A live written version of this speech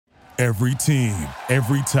Every team,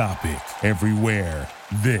 every topic, everywhere.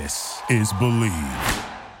 This is Believe.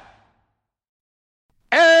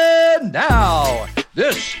 And now,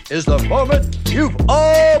 this is the moment you've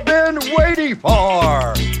all been waiting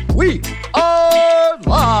for. We are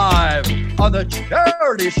live on the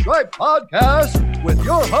Charity Stripe podcast with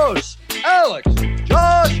your hosts, Alex,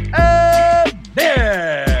 Josh, and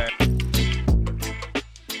Nick.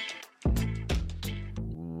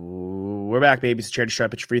 We're back, baby. It's Charity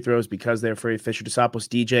Stripe at your free throws because they're free. Fisher Desopoulos,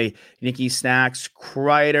 DJ, Nikki Snacks,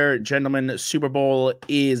 Kreider. Gentlemen, Super Bowl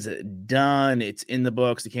is done. It's in the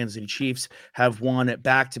books. The Kansas City Chiefs have won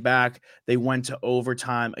back-to-back. They went to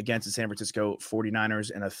overtime against the San Francisco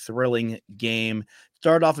 49ers in a thrilling game.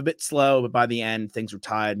 Started off a bit slow, but by the end, things were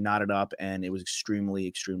tied, knotted up, and it was extremely,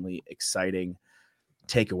 extremely exciting.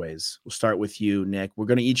 Takeaways. We'll start with you, Nick. We're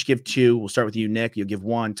going to each give two. We'll start with you, Nick. You'll give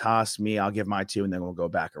one. Toss me. I'll give my two, and then we'll go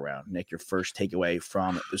back around. Nick, your first takeaway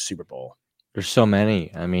from the Super Bowl. There's so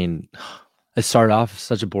many. I mean, it started off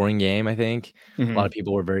such a boring game, I think. A lot of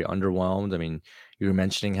people were very underwhelmed. I mean, you were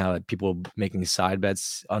mentioning how people making side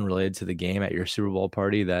bets unrelated to the game at your Super Bowl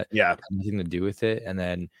party that had nothing to do with it. And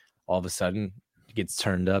then all of a sudden it gets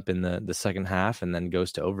turned up in the second half and then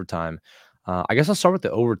goes to overtime. I guess I'll start with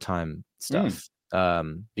the overtime stuff.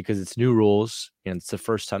 Because it's new rules, and it's the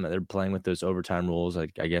first time that they're playing with those overtime rules, I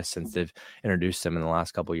guess, since they've introduced them in the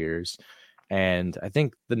last couple of years. And I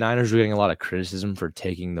think the Niners are getting a lot of criticism for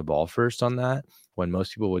taking the ball first on that, when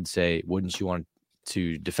most people would say, wouldn't you want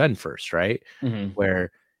to defend first, right?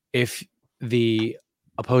 Where if the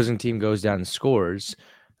opposing team goes down and scores,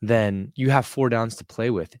 then you have 4 downs to play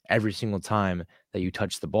with every single time that you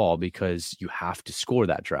touch the ball because you have to score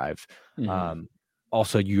that drive.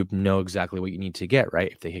 Also, you know exactly what you need to get,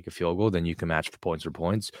 right? If they kick a field goal, then you can match for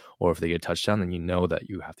points. Or if they get a touchdown, then you know that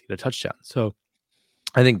you have to get a touchdown. So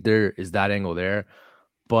I think there is that angle there.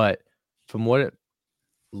 But from what it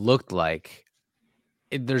looked like,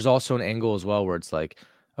 there's also an angle as well where it's like,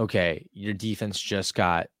 okay, your defense just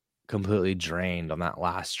got completely drained on that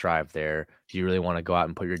last drive there. Do you really want to go out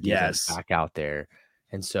and put your defense back out there?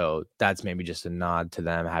 And so that's maybe just a nod to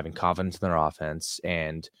them having confidence in their offense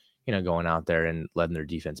and going out there and letting their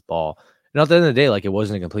defense ball. And at the end of the day, like, it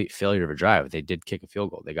wasn't a complete failure of a drive. They did kick a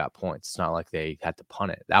field goal. They got points. It's not like they had to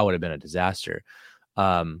punt it. That would have been a disaster.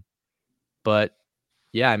 But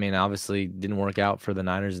yeah, I mean, obviously didn't work out for the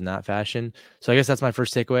Niners in that fashion. So I guess that's my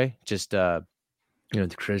first takeaway. Just, the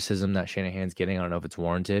criticism that Shanahan's getting. I don't know if it's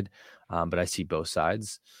warranted, but I see both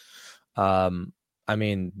sides. I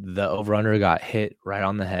mean, the over-under got hit right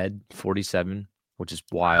on the head, 47. Which is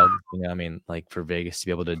wild. I mean, like, for Vegas to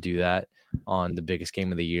be able to do that on the biggest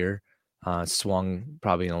game of the year, swung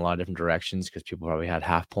probably in a lot of different directions because people probably had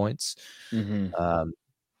half points. But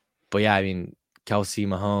yeah, I mean, Kelsey,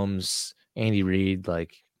 Mahomes, Andy Reid,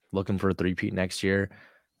 like, looking for a three-peat next year.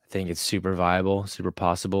 I think it's super viable, super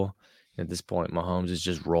possible. At this point, Mahomes is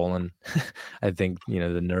just rolling. I think,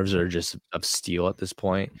 the nerves are just of steel at this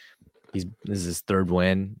point. This is his third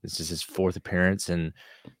win. This is his fourth appearance, and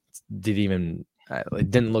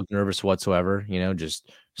it didn't look nervous whatsoever,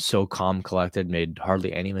 just so calm, collected, made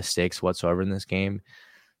hardly any mistakes whatsoever in this game.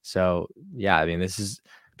 So, yeah, I mean,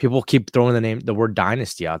 people keep throwing the word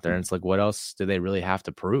dynasty out there. And it's like, what else do they really have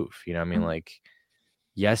to prove? I mean, like,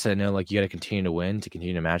 yes, I know, like, you got to continue to win to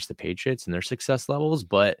continue to match the Patriots and their success levels,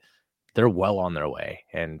 but they're well on their way.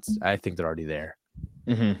 And I think they're already there.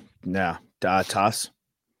 Yeah. Toss.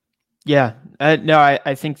 Yeah. No,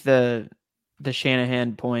 I think the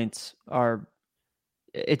Shanahan points are,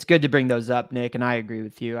 it's good to bring those up, Nick, and I agree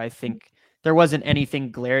with you. I think there wasn't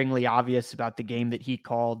anything glaringly obvious about the game that he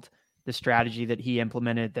called, the strategy that he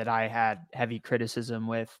implemented, that I had heavy criticism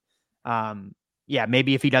with.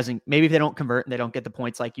 Maybe if they don't convert and they don't get the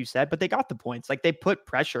points like you said, but they got the points. Like, they put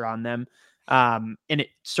pressure on them. And it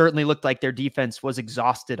certainly looked like their defense was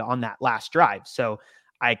exhausted on that last drive. So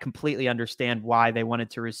I completely understand why they wanted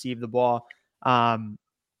to receive the ball. I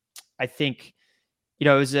think, it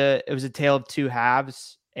was a tale of two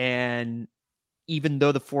halves. And even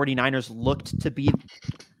though the 49ers looked to be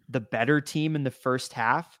the better team in the first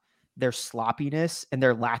half, their sloppiness and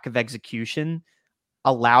their lack of execution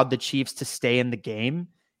allowed the Chiefs to stay in the game.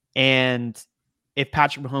 And if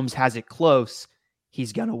Patrick Mahomes has it close,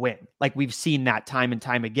 he's going to win. Like, we've seen that time and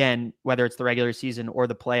time again, whether it's the regular season or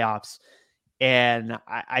the playoffs. And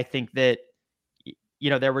I think that,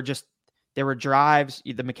 there were drives.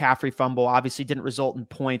 The McCaffrey fumble obviously didn't result in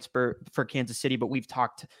points for Kansas City, but we've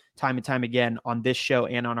talked time and time again on this show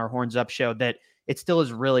and on our Horns Up show that it still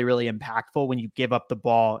is really, really impactful when you give up the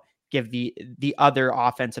ball give the other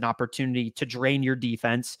offense an opportunity to drain your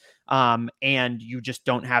defense. And you just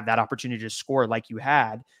don't have that opportunity to score like you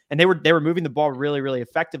had. And they were moving the ball really, really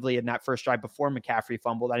effectively in that first drive before McCaffrey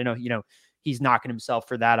fumbled. I know, he's knocking himself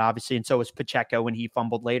for that, obviously. And so was Pacheco when he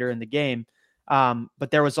fumbled later in the game. But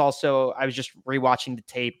there was also, I was just rewatching the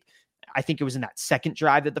tape. I think it was in that second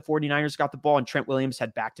drive that the 49ers got the ball, and Trent Williams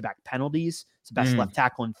had back-to-back penalties. It's the best left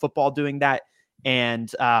tackle in football doing that. And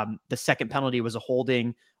the second penalty was a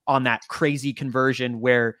holding on that crazy conversion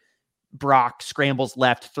where Brock scrambles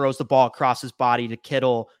left, throws the ball across his body to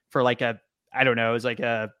Kittle for like it was like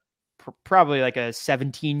probably like a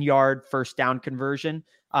 17-yard first down conversion.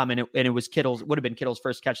 And it was would have been Kittle's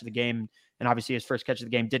first catch of the game. And obviously his first catch of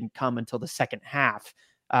the game didn't come until the second half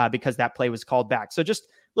because that play was called back. So just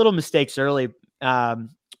little mistakes early.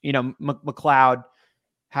 McLeod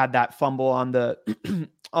had that fumble on the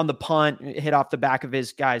on the punt, hit off the back of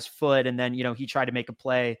his guy's foot, and then he tried to make a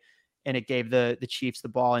play, and it gave the Chiefs the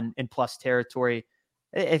ball in plus territory.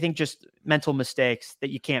 I think just mental mistakes that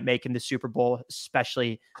you can't make in the Super Bowl,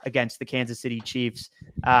 especially against the Kansas City Chiefs.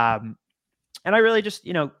 And I really just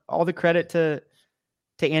all the credit to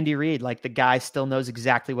Andy Reid. Like, the guy still knows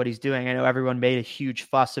exactly what he's doing. I know everyone made a huge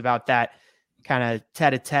fuss about that kind of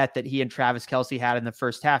tete-a-tete that he and Travis Kelce had in the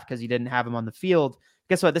first half because he didn't have him on the field.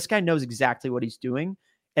 Guess what? This guy knows exactly what he's doing.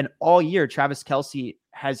 And all year, Travis Kelce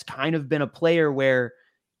has kind of been a player where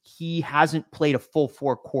he hasn't played a full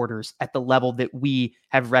 4 quarters at the level that we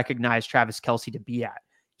have recognized Travis Kelce to be at.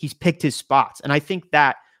 He's picked his spots. And I think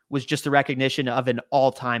that was just a recognition of an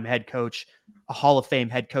all-time head coach, a Hall of Fame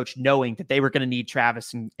head coach, knowing that they were going to need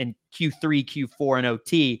Travis in Q3, Q4, and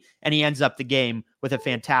OT. And he ends up the game with a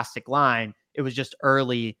fantastic line. It was just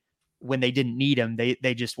early when they didn't need him.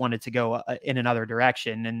 They just wanted to go in another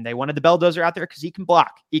direction, and they wanted the Belldozer out there because he can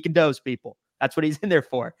block, he can dose people. That's what he's in there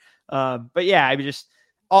for. But yeah, I mean,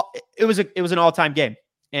 it was an all-time game,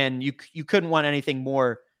 and you couldn't want anything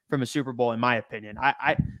more from a Super Bowl, in my opinion.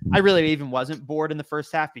 I really even wasn't bored in the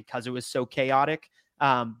first half because it was so chaotic.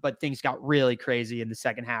 But things got really crazy in the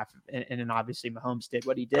second half, and then obviously Mahomes did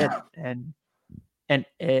what he did, and an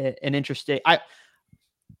interesting.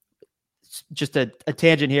 Just a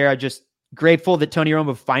tangent here. I'm just grateful that Tony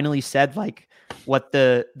Romo finally said like what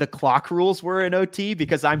the clock rules were in OT,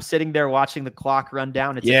 because I'm sitting there watching the clock run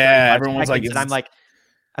down. It's everyone's like, and I'm like,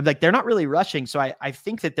 they're not really rushing. So I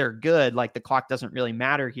think that they're good. Like, the clock doesn't really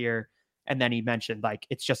matter here. And then he mentioned like,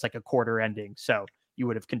 it's just like a quarter ending. So you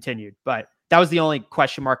would have continued, but that was the only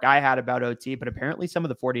question mark I had about OT. But apparently some of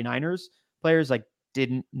the 49ers players like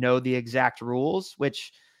didn't know the exact rules,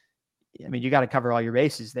 which, I mean, you got to cover all your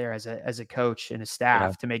bases there as a coach and a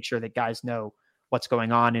staff to make sure that guys know what's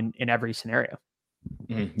going on in every scenario.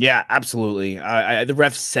 Yeah, absolutely. The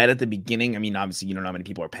ref said at the beginning, I mean, obviously, you don't know how many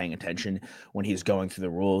people are paying attention when he's going through the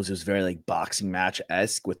rules. It was very like boxing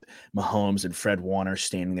match-esque with Mahomes and Fred Warner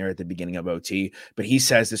standing there at the beginning of OT. But he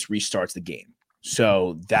says this restarts the game.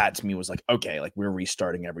 So that to me was like, okay, like we're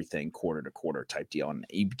restarting everything quarter to quarter type deal. And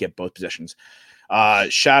you get both possessions.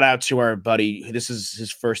 Shout out to our buddy. This is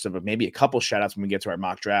his first of maybe a couple shout outs when we get to our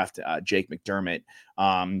mock draft. Jake McDermott.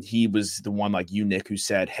 He was the one like you, Nick, who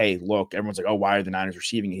said, hey, look, everyone's like, oh, why are the Niners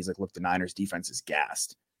receiving? He's like, look, the Niners defense is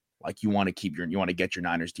gassed. Like, you want to get your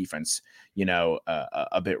Niners defense,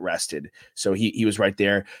 a bit rested. So he was right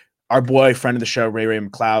there. Our boy, friend of the show, Ray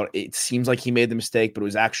McLeod, it seems like he made the mistake, but it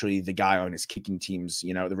was actually the guy on his kicking team's,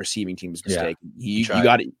 the receiving team's mistake.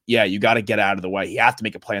 Yeah. You got to get out of the way. You have to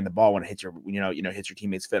make a play on the ball when it hits your, hits your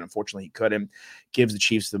teammate's fit. Unfortunately, he couldn't. Gives the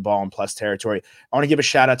Chiefs the ball in plus territory. I want to give a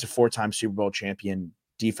shout out to 4-time Super Bowl champion,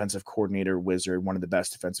 defensive coordinator wizard, one of the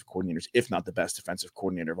best defensive coordinators, if not the best defensive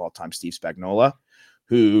coordinator of all time, Steve Spagnuolo,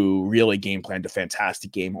 who really game planned a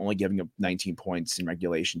fantastic game, only giving up 19 points in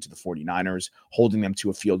regulation to the 49ers, holding them to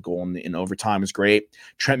a field goal in overtime is great.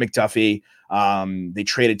 Trent McDuffie, they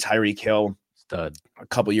traded Tyreek Hill a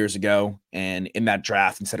couple years ago, and in that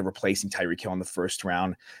draft, instead of replacing Tyreek Hill in the first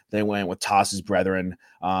round, they went with Toss's brethren,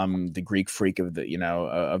 the Greek freak of the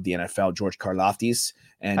of the NFL, George Karlaftis,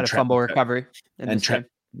 and had a fumble recovery, and Trent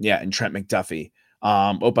McDuffie.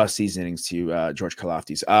 Opa seasonings to George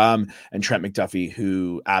Karlaftis, and Trent McDuffie,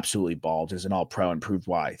 who absolutely balled as an all-pro and proved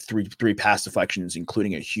why. Three pass deflections,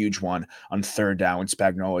 including a huge one on third down when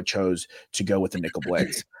Spagnuolo chose to go with the nickel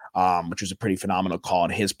blitz, which was a pretty phenomenal call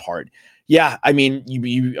on his part. Yeah, I mean,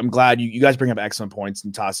 I'm glad you guys bring up excellent points,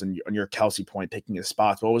 and Toss, on your Kelce point, picking his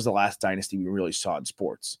spots. What was the last dynasty we really saw in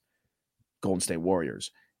sports? Golden State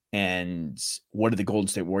Warriors. And what did the Golden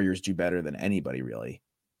State Warriors do better than anybody, really?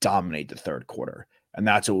 Dominate the third quarter. And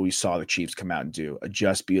that's what we saw the Chiefs come out and do.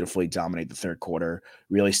 Adjust beautifully, dominate the third quarter,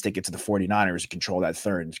 really stick it to the 49ers, control that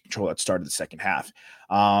third, and control that start of the second half.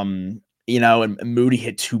 And Moody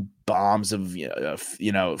hit 2 bombs of,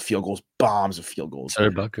 field goals, bombs of field goals. So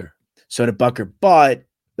did Bucker. But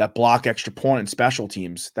that block extra point in special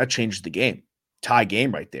teams, that changes the game. Tie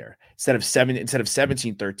game right there. Instead of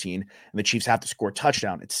 17-13, and the Chiefs have to score a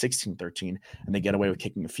touchdown, it's 16-13, and they get away with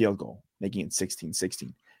kicking a field goal, making it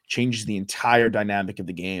 16-16. Changes the entire dynamic of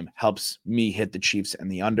the game, helps me hit the Chiefs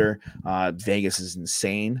and the under. Vegas is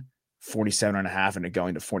insane. 47.5 and it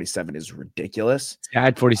going to 47 is ridiculous. I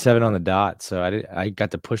had 47 on the dot, so I got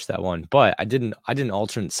to push that one, but I did an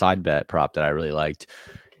alternate side bet prop that I really liked.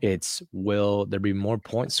 It's, will there be more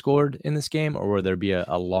points scored in this game, or will there be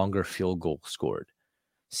a longer field goal scored?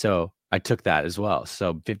 So I took that as well.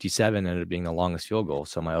 So 57 ended up being the longest field goal.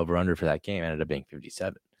 So my over under for that game ended up being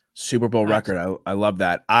 57. Super Bowl record. I love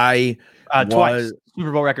that. Twice.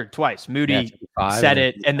 Super Bowl record twice. Moody said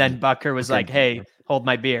it, and then Bucker was like, "Hey, hold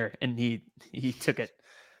my beer," and he took it.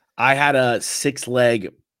 I had a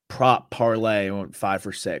 6-leg prop parlay. I went 5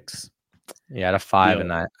 for 6. Yeah, I had a 5,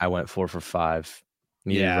 and I went 4 for 5.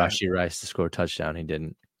 Needed Rashee Rice to score a touchdown. He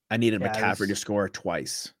didn't. I needed McCaffrey to score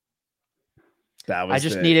twice. I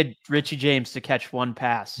just needed Richie James to catch one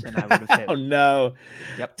pass, and I would have hit. Oh no!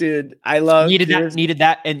 Yep, dude, needed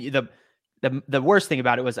that, and the worst thing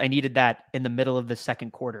about it was I needed that in the middle of the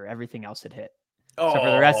second quarter. Everything else had hit. So for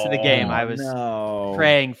the rest of the game, I was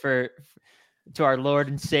praying to our Lord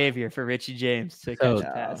and Savior for Richie James to catch a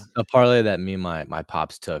pass. A parlay that me and my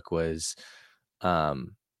pops took was,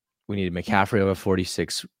 we needed McCaffrey over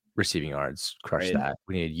 46 receiving yards, crushed that.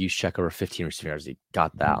 We needed Usher over 15 receiving yards. He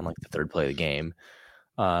got that on like the third play of the game,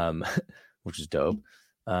 which is dope.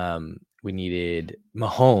 We needed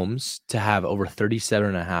Mahomes to have over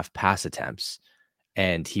 37.5 pass attempts,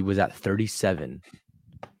 and he was at 37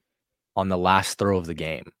 on the last throw of the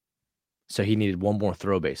game. So he needed one more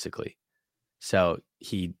throw, basically. So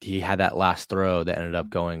he had that last throw that ended up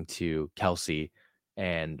going to Kelsey,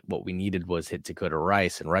 and what we needed was hit to go to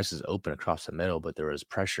Rice, and Rice is open across the middle, but there was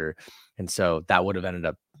pressure. And so that would have ended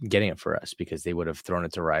up getting it for us, because they would have thrown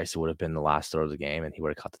it to Rice. It would have been the last throw of the game, and he would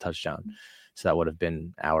have caught the touchdown. So that would have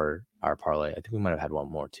been our parlay. I think we might have had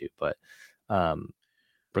one more too, but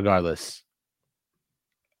regardless.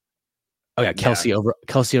 Oh yeah, Kelsey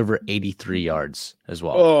over 83 yards as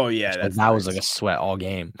well. Oh yeah, that was like a sweat all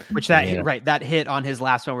game. Which that hit on his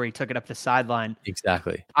last one where he took it up the sideline.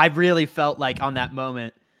 Exactly. I really felt like on that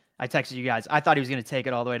moment, I texted you guys, I thought he was going to take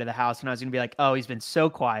it all the way to the house, and I was going to be like, oh, he's been so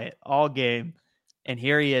quiet all game, and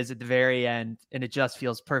here he is at the very end, and it just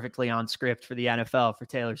feels perfectly on script for the NFL, for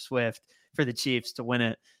Taylor Swift, for the Chiefs to win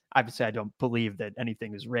it. Obviously, I don't believe that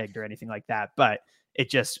anything is rigged or anything like that, but it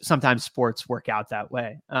just, sometimes sports work out that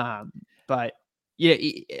way. But yeah,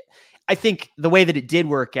 I think the way that it did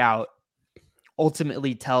work out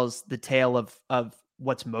ultimately tells the tale of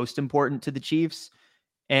what's most important to the Chiefs,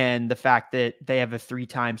 and the fact that they have a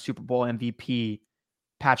 3-time Super Bowl MVP,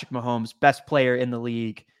 Patrick Mahomes, best player in the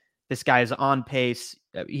league. This guy is on pace.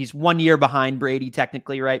 He's 1 year behind Brady,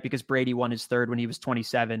 technically, right? Because Brady won his third when he was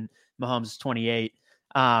 27. Mahomes is 28.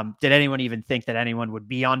 Did anyone even think that anyone would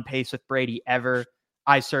be on pace with Brady ever?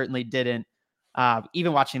 I certainly didn't.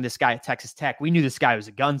 Even watching this guy at Texas Tech, we knew this guy was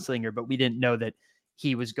a gunslinger, but we didn't know that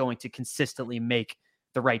he was going to consistently make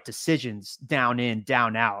the right decisions down in,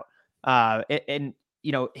 down out. And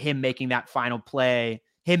him making that final play,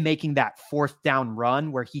 him making that 4th down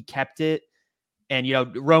run where he kept it. And,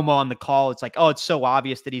 Romo on the call, it's like, oh, it's so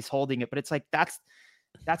obvious that he's holding it. But it's like, that's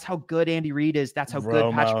how good Andy Reid is. That's how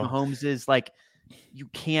good Patrick Mahomes is. Like, you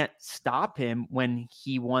can't stop him when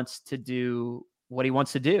he wants to do what he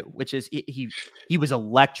wants to do, which is he was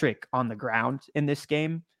electric on the ground in this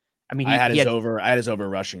game. I mean, I had his over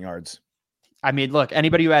rushing yards. I mean, look,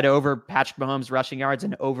 anybody who had over Patrick Mahomes rushing yards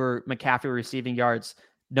and over McCaffrey receiving yards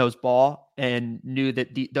knows ball, and knew that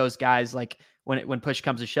those guys, like when push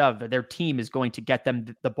comes to shove, their team is going to get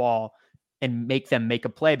them the ball and make them make a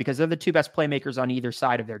play, because they're the 2 best playmakers on either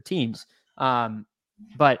side of their teams.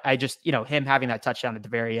 But I just, him having that touchdown at the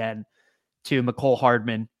very end to McCole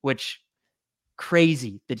Hardman, which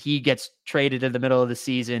crazy that he gets traded in the middle of the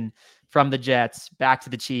season from the Jets back to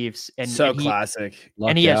the Chiefs, and classic.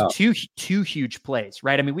 And he has two huge plays,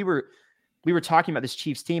 right? I mean, we were talking about this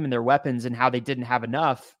Chiefs team and their weapons and how they didn't have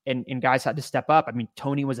enough, and guys had to step up. I mean,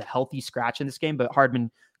 Tony was a healthy scratch in this game, but Hardman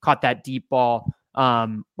caught that deep ball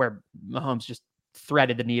where Mahomes just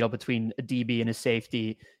threaded the needle between a DB and a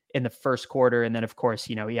safety in the first quarter, and then of course,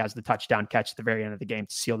 he has the touchdown catch at the very end of the game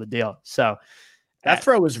to seal the deal. So That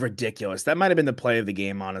throw was ridiculous. That might have been the play of the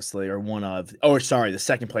game, honestly, or the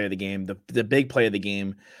second play of the game, the big play of the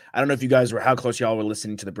game. I don't know if you guys how close y'all were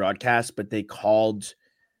listening to the broadcast, but they called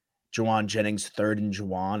Juwan Jennings third and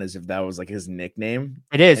Juwan as if that was like his nickname.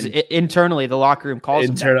 It is. Internally, the locker room calls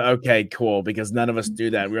him that. Okay, cool, because none of us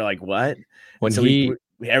do that. We were like, what? When we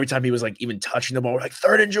every time he was like even touching the ball, we're like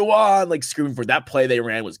third and Juwan, like screaming for that play they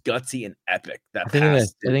ran was gutsy and epic. I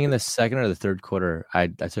think in the second or the third quarter, I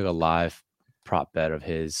took a live prop bet of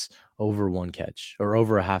his over one catch or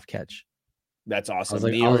over a half catch. That's awesome.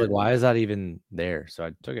 I was like, why is that even there? So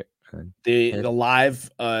I took it. The live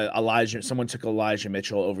someone took Elijah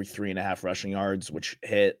Mitchell over 3.5 rushing yards, which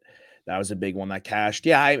hit. That was a big one that cashed.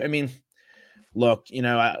 Yeah, I mean, look,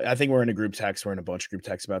 I think we're in a group text. We're in a bunch of group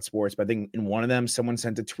texts about sports, but I think in one of them, someone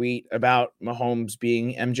sent a tweet about Mahomes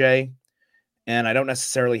being MJ, and I don't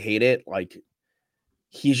necessarily hate it. Like,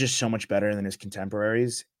 he's just so much better than his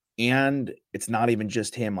contemporaries, and it's not even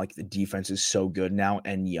just him. Like, the defense is so good now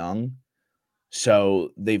and young.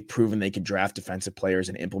 So they've proven they can draft defensive players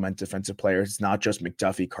and implement defensive players. It's not just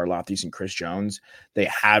McDuffie, Karlaftis, and Chris Jones. They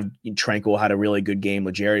have Tranquil had a really good game.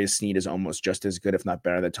 L'Jarius Sneed is almost just as good, if not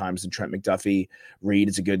better, at times than Trent McDuffie. Reid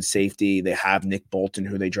is a good safety. They have Nick Bolton,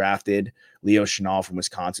 who they drafted. Leo Chenal from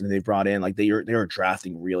Wisconsin, who they brought in. Like they are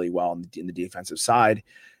drafting really well in the defensive side.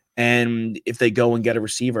 And if they go and get a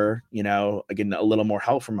receiver, again, a little more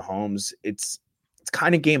help from Mahomes, it's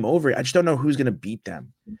kind of game over. I just don't know who's going to beat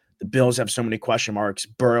them. The Bills have so many question marks.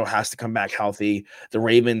 Burrow has to come back healthy. The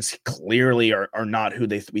Ravens clearly are not who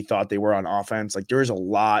we thought they were on offense. Like, there's a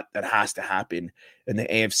lot that has to happen in the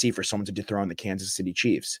AFC for someone to dethrone the Kansas City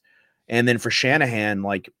Chiefs. And then for Shanahan,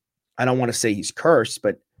 like, I don't want to say he's cursed,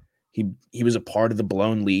 but he was a part of the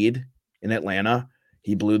blown lead in Atlanta.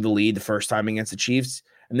 He blew the lead the first time against the Chiefs.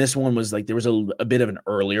 And this one was like, there was a bit of an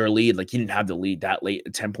earlier lead. Like, he didn't have the lead that late,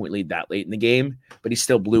 a 10-point lead that late in the game, but he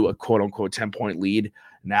still blew a quote unquote 10-point lead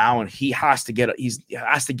now. And he has to get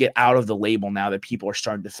out of the label now that people are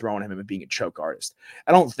starting to throw on him as being a choke artist.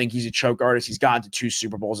 I don't think he's a choke artist. He's gotten to 2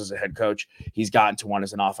 Super Bowls as a head coach. He's gotten to 1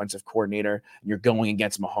 as an offensive coordinator. You're going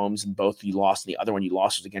against Mahomes, and both you lost. And the other one you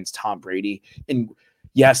lost was against Tom Brady. And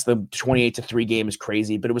yes, the 28-3 game is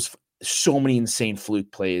crazy, but it was so many insane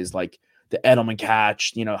fluke plays, like the Edelman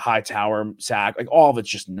catch, high tower sack, like all of it's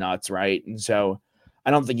just nuts, right? And so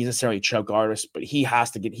I don't think he's necessarily a choke artist, but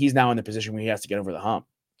he's now in the position where he has to get over the hump.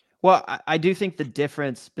 Well, I do think the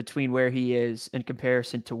difference between where he is in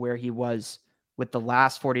comparison to where he was with the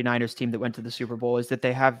last 49ers team that went to the Super Bowl is that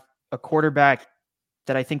they have a quarterback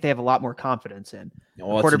that I think they have a lot more confidence in.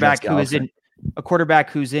 Well, a quarterback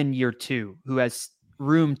who's in year 2, who has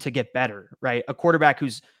room to get better, right? A quarterback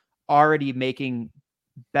who's already making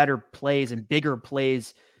better plays and bigger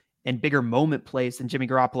moment plays than Jimmy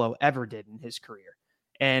Garoppolo ever did in his career.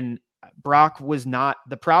 And Brock was not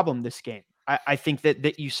the problem this game. I think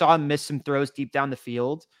that you saw him miss some throws deep down the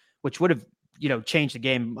field, which would have, changed the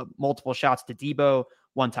game. Multiple shots to Debo,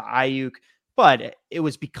 one to Ayuk, but it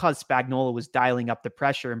was because Spagnuolo was dialing up the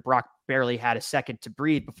pressure and Brock barely had a second to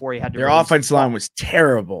breathe before he had to. Their offensive line was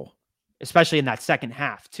terrible, especially in that second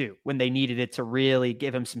half too, when they needed it to really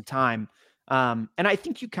give him some time. And I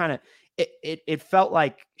think you kind of, it felt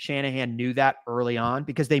like Shanahan knew that early on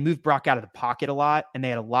because they moved Brock out of the pocket a lot, and they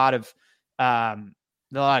had a lot of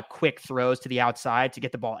quick throws to the outside to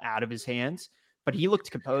get the ball out of his hands. But he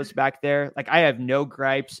looked composed back there. Like, I have no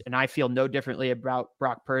gripes, and I feel no differently about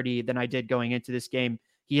Brock Purdy than I did going into this game.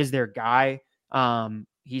 He is their guy.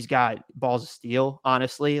 He's got balls of steel,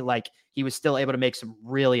 honestly. Like, he was still able to make some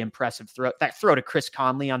really impressive throw. That throw to Chris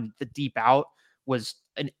Conley on the deep out was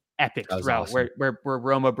an epic throw, awesome. where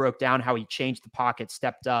Romo broke down how he changed the pocket,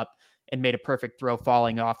 stepped up, and made a perfect throw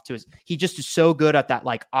falling off to he just is so good at that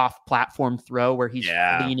like off platform throw where he's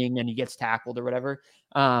leaning and he gets tackled or whatever.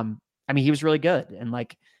 I mean, he was really good. And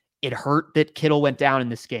like, it hurt that Kittle went down in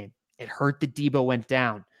this game. It hurt that Debo went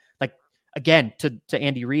down. Like, again, to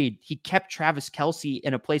Andy Reid, he kept Travis Kelce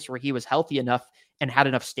in a place where he was healthy enough and had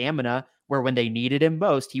enough stamina where when they needed him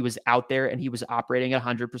most, he was out there and he was operating at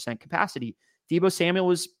 100% capacity. Debo Samuel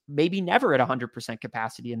was maybe never at 100%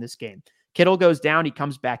 capacity in this game. Kittle goes down. He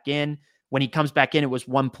comes back in. When he comes back in, it was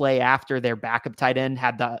one play after their backup tight end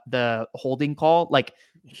had the holding call. Like,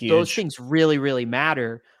 huge. Those things really, really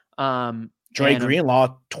matter. Dre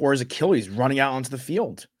Greenlaw tore his Achilles running out onto the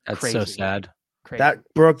field. That's crazy. So sad. Crazy.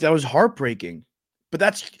 That was heartbreaking. But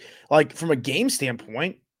that's like, from a game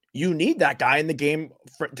standpoint, you need that guy in the game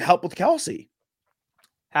to help with Kelce.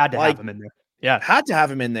 Had to have him in there. Yeah. Had to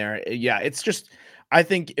have him in there. Yeah. It's just, I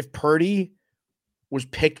think if Purdy was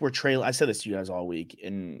picked where I said this to you guys all week,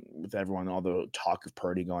 and with everyone, all the talk of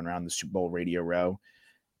Purdy going around the Super Bowl radio row,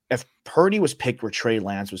 if Purdy was picked where Trey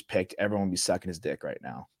Lance was picked, everyone would be sucking his dick right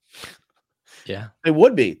now. Yeah. It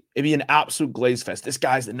would be. It'd be an absolute glaze fest. This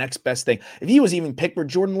guy's the next best thing. If he was even picked where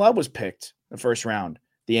Jordan Love was picked the first round,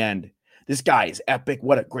 the end. This guy is epic.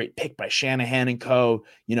 What a great pick by Shanahan and co.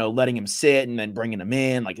 Letting him sit and then bringing him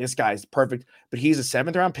in. Like, this guy's perfect. But he's a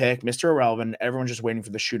 7th-round pick, Mr. Irrelevant. Everyone's just waiting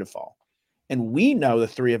for the shoe to fall. And we know, the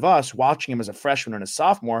three of us, watching him as a freshman and a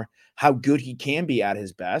sophomore, how good he can be at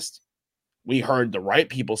his best. We heard the right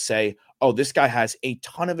people say, oh, this guy has a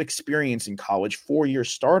ton of experience in college, 4-year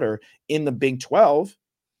starter in the Big 12.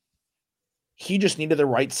 He just needed the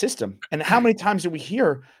right system. And how many times did we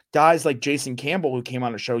hear guys like Jason Campbell, who came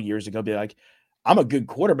on a show years ago, be like, I'm a good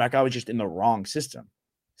quarterback. I was just in the wrong system.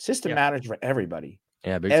 System matters for everybody.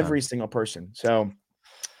 Yeah, every single person. So,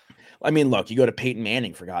 I mean, look, you go to Peyton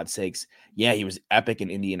Manning, for God's sakes. Yeah, he was epic in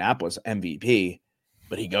Indianapolis, MVP,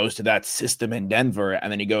 but he goes to that system in Denver,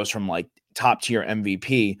 and then he goes from like top tier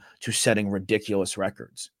MVP to setting ridiculous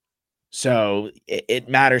records. So it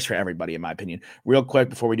matters for everybody, in my opinion. Real quick,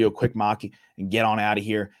 before we do a quick mock and get on out of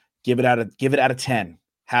here, give it out of 10.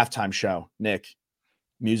 Halftime show. Nick,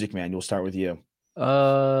 Music Man, we'll start with you.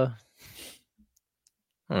 I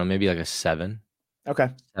don't know, maybe like a 7. Okay.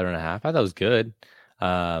 7.5. I thought it was good.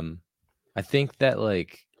 I think that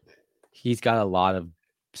like he's got a lot of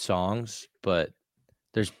songs, but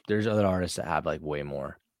there's other artists that have like way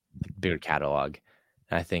more, like, bigger catalog.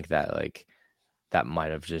 And I think that like that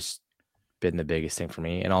might have just been the biggest thing for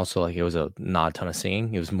me. And also, like, it was not a ton of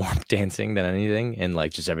singing. It was more dancing than anything. And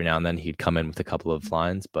like just every now and then he'd come in with a couple of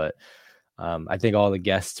lines. But I think all the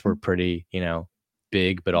guests were pretty,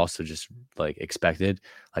 big, but also just like expected,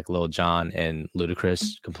 like Lil Jon and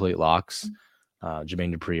Ludacris, complete locks.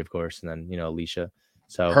 Jermaine Dupri, of course, and then Alicia.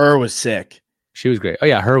 So Her was sick. She was great. Oh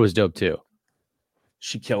yeah, Her was dope too.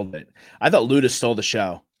 She killed it. I thought Luda stole the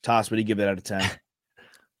show. Toss, what do you give it out of 10?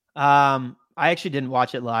 I actually didn't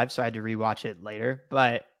watch it live, so I had to rewatch it later.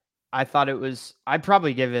 But I thought I'd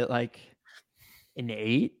probably give it like an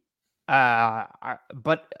 8.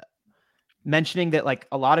 But mentioning that, like,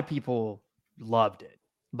 a lot of people loved it,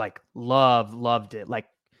 like loved it, like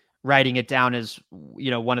writing it down as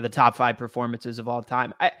one of the top 5 performances of all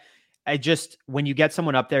time. I just, when you get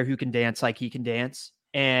someone up there who can dance like he can dance,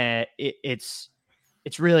 and it's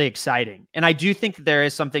really exciting. And I do think that there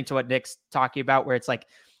is something to what Nick's talking about, where it's like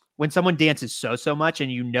when someone dances so much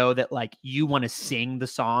and that like you want to sing the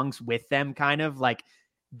songs with them, kind of like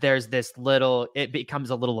there's this it becomes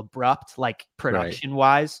a little abrupt, like production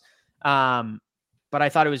wise. But I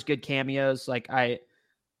thought it was good cameos. Like I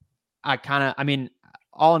mean,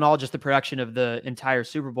 all in all, just the production of the entire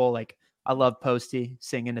Super Bowl. Like, I love Posty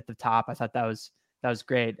singing at the top. I thought that was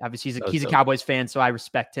great. Obviously he's a Cowboys fan, so I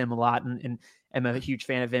respect him a lot and am a huge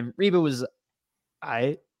fan of him. Reba was,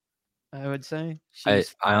 I would say. I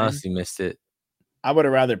honestly missed it. I would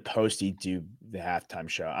have rather Posty do the halftime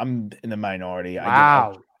show. I'm in the minority.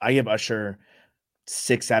 Wow. I give Usher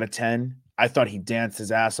 6 out of 10. I thought he danced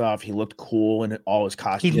his ass off. He looked cool in all his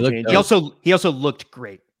costume changes. He also looked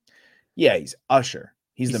great. Yeah, he's Usher.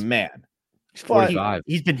 He's the man. He's 45.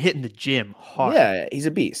 He's been hitting the gym hard. Yeah, he's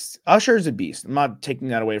a beast. Usher is a beast. I'm not taking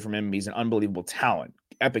that away from him. He's an unbelievable talent.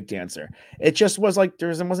 Epic dancer. It just was like there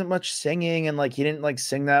wasn't much singing, and like he didn't like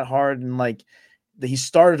sing that hard, and like he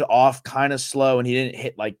started off kind of slow, and he didn't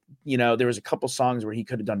hit like there was a couple songs where he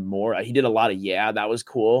could have done more. He did a lot of that was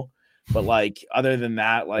cool, but like other than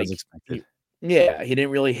that, like he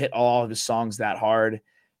didn't really hit all of his songs that hard.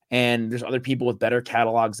 And there's other people with better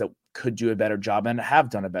catalogs that could do a better job and have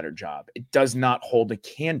done a better job. It does not hold a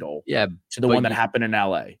candle to the one that happened in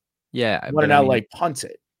LA. Yeah, but in LA punts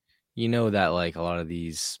it. That like a lot of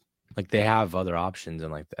these, like, they have other options,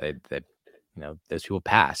 and like that those people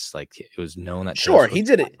pass. Like, it was known that he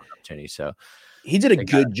did it. So he did a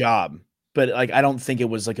good job, but like I don't think it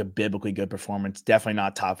was like a biblically good performance. Definitely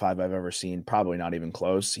not top 5 I've ever seen. Probably not even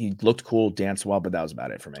close. He looked cool, danced well, but that was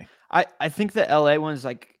about it for me. I think the LA one's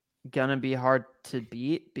like gonna be hard to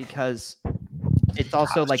beat because it's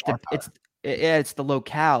also like it's the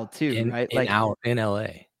locale too, right? Like in LA.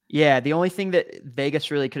 Yeah, the only thing that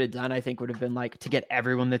Vegas really could have done, I think, would have been like to get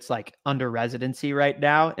everyone that's like under residency right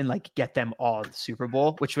now and like get them all the Super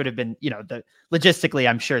Bowl, which would have been, logistically,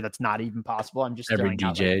 I'm sure that's not even possible. I'm just every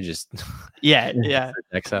DJ like, just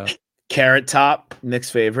checks out. Carrot Top, Nick's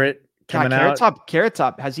favorite. Carrot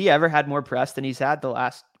Top, has he ever had more press than he's had the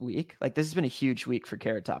last week? Like, this has been a huge week for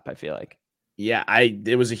Carrot Top, I feel like. Yeah,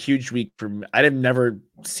 it was a huge week for me. I had never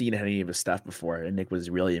seen any of his stuff before, and Nick was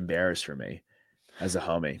really embarrassed for me as a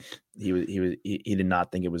homie. He did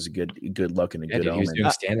not think it was a good look and a good omen. He was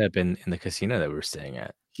doing stand up in the casino that we were staying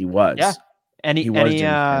at. He was. Yeah. Any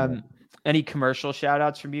Any commercial shout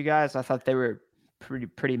outs from you guys? I thought they were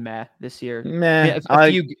pretty meh this year. Meh.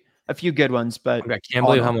 A few good ones, but I can't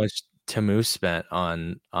believe how much Tamu spent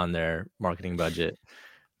on their marketing budget.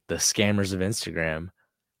 The scammers of Instagram.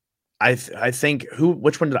 I think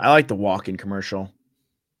which one did I like the walk-in commercial?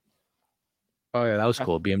 Oh yeah, that was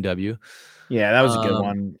cool. BMW. Yeah, that was a good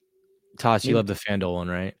one. Toss, you love the FanDuel one,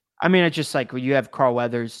 right? I mean, it's just like when you have Carl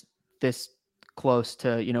Weathers this close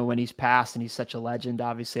to, when he's passed and he's such a legend,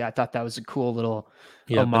 obviously. I thought that was a cool little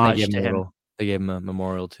homage to him. They gave him a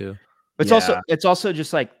memorial too. But it's also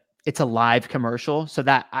just like it's a live commercial. So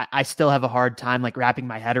that I still have a hard time like wrapping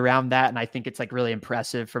my head around that. And I think it's like really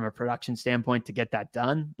impressive from a production standpoint to get that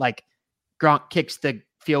done. Like Gronk kicks the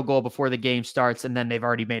field goal before the game starts, and then they've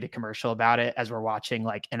already made a commercial about it as we're watching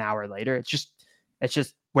like an hour later. It's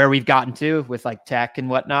just where we've gotten to with like tech and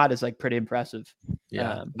whatnot is like pretty impressive.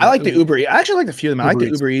 Yeah. I like the Uber. I actually like a few of them. I like the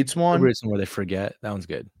Uber Eats one. Uber Eats where they forget. That one's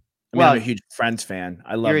good. I'm a huge Friends fan.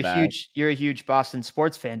 I love that. You're a huge Boston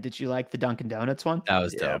sports fan. Did you like the Dunkin' Donuts one? That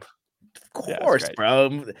was dope. Of course,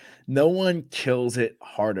 bro. No one kills it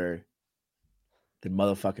harder than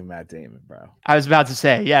motherfucking Matt Damon, bro. I was about to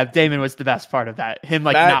say, yeah, Damon was the best part of that. Him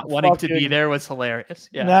like not wanting to be there was hilarious.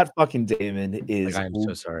 Yeah. Matt fucking Damon is I'm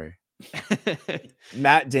so sorry.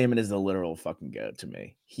 Matt Damon is the literal fucking goat to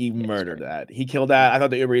me. He murdered that. He killed that. I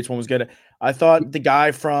thought the Uber Eats one was good. I thought the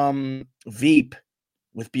guy from Veep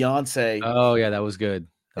with Beyonce. Oh yeah, that was good.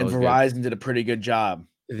 And Verizon did a pretty good job.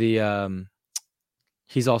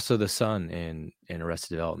 He's also the son in Arrested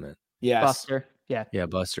Development. Yes. Buster. Yeah. Yeah,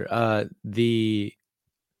 Buster. The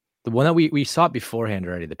one that we saw it beforehand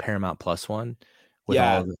already, the Paramount Plus one.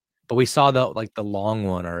 But we saw the long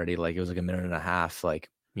one already. Like it was like a minute and a half, like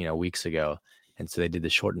weeks ago. And so they did the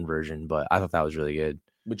shortened version, but I thought that was really good.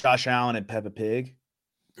 With Josh Allen and Peppa Pig.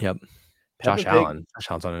 Yep. Josh Allen's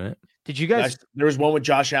on it. Did you guys? There was one with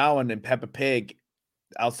Josh Allen and Peppa Pig.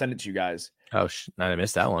 I'll send it to you guys. Oh, I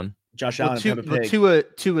missed that one. Josh Allen and Peppa Pig.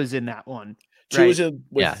 Tua's in that one. Tua's right?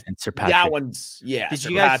 and Sir Patrick. That one's Did Sir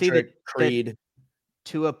you guys Patrick, see that Creed?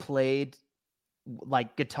 Tua played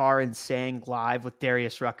like guitar and sang live with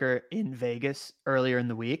Darius Rucker in Vegas earlier in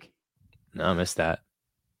the week. No, I missed that.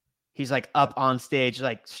 He's like up on stage,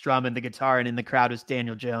 like strumming the guitar, and in the crowd was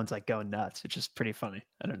Daniel Jones, like going nuts, which is pretty funny.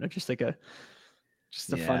 I don't know, just a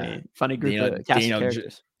funny group of cast of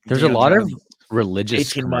characters. There's a lot of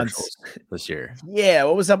religious commercials this year. Yeah,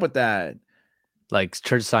 what was up with that? Like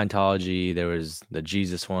Church of Scientology, there was the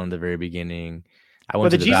Jesus one at the very beginning.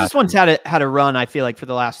 The Jesus one's had a run, I feel like, for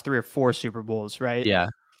the last 3 or 4 Super Bowls, right? Yeah.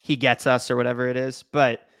 He Gets Us or whatever it is.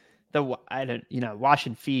 But Wash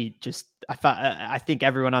and Feed, just I think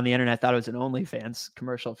everyone on the internet thought it was an OnlyFans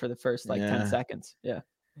commercial for the first 10 seconds. Yeah.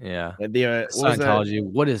 Yeah. Scientology.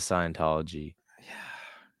 What is Scientology? Yeah.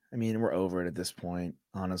 I mean, we're over it at this point,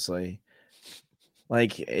 honestly.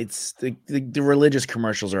 Like it's the religious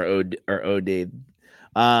commercials are OD.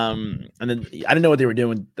 And then I didn't know what they were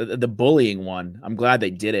doing. The bullying one. I'm glad they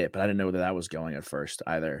did it, but I didn't know where that was going at first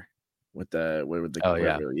either. With the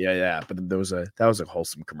But that was a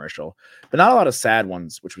wholesome commercial, but not a lot of sad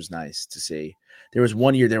ones, which was nice to see. There was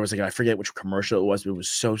one year there was I forget which commercial it was, but it was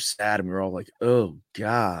so sad, and we were all like, "Oh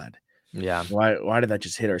God, yeah, why did that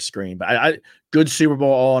just hit our screen?" But I good Super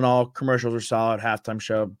Bowl all in all. Commercials were solid, halftime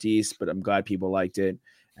show decent, but I'm glad people liked it,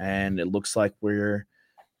 and it looks like we're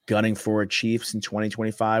gunning for a Chiefs in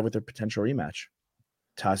 2025 with a potential rematch.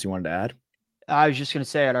 Toss, you wanted to add? I was just going to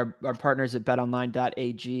say at our partners at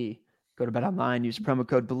betonline.ag. Go to BetOnline, use promo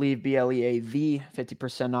code BELIEVE, BLEAV,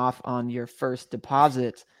 50% off on your first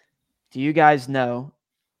deposit. Do you guys know,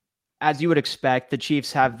 as you would expect, the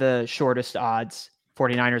Chiefs have the shortest odds.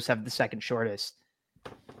 49ers have the second shortest.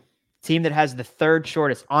 Team that has the third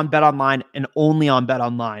shortest on BetOnline and only on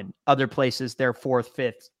BetOnline. Other places, they're 4th,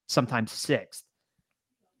 5th, sometimes 6th.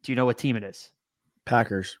 Do you know what team it is?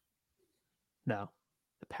 Packers. No.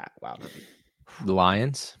 The Pack. Wow. The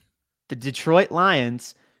Lions. The Detroit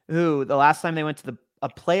Lions, who the last time they went to a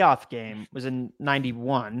playoff game was in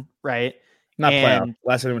 91, right? Not playoff.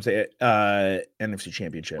 Last time they went to NFC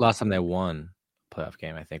Championship. Last time they won a playoff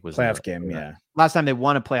game, I think, was playoff game. Yeah. Last time they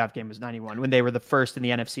won a playoff game was 91 when they were the first in the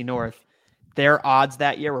NFC North. Their odds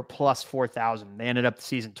that year were plus 4,000. They ended up the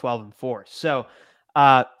season 12-4. So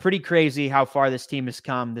pretty crazy how far this team has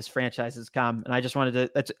come, this franchise has come. And I just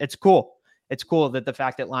wanted to, it's cool. It's cool that the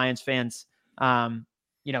fact that Lions fans,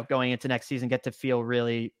 going into next season get to feel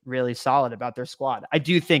really, really solid about their squad. I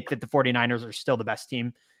do think that the 49ers are still the best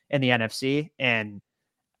team in the NFC, and,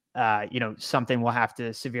 something will have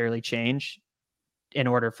to severely change in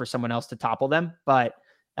order for someone else to topple them. But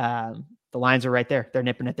the Lions are right there. They're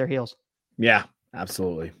nipping at their heels. Yeah,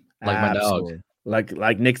 absolutely. Like my dog.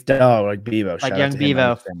 Like Nick's dog, like Bevo. Like Shout out young to him and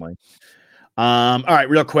Bevo. his family. All right,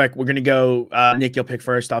 real quick. We're gonna go. Nick, you'll pick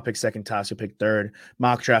first. I'll pick second. Toss, you'll pick third.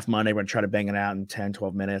 Mock draft Monday. We're gonna try to bang it out in 10,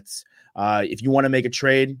 12 minutes. If you want to make a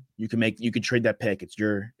trade, you can trade that pick. It's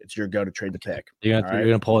your go to trade the pick. You're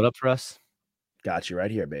gonna pull it up for us? Got you right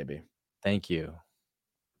here, baby. Thank you.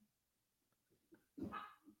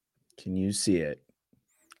 Can you see it?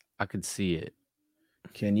 I could see it.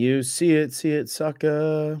 Can you see it? See it,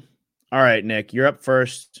 sucker. All right, Nick, you're up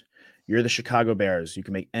first. You're the Chicago Bears. You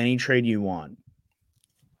can make any trade you want.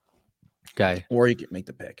 Okay. Or you can make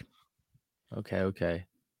the pick. Okay.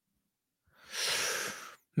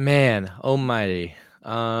 Man, almighty.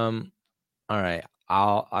 All right.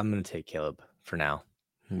 I'm gonna take Caleb for now.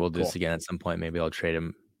 We'll do this again at some point. Maybe I'll trade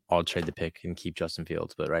him. I'll trade the pick and keep Justin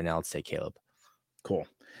Fields. But right now, let's take Caleb. Cool.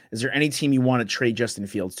 Is there any team you want to trade Justin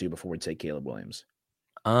Fields to before we take Caleb Williams?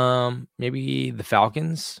 Maybe the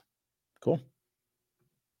Falcons. Cool.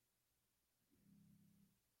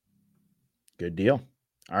 Good deal.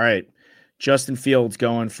 All right. Justin Fields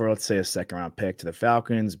going for, let's say, a second round pick to the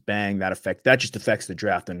Falcons. Bang. That just affects the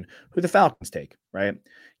draft and who the Falcons take, right?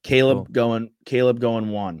 Caleb going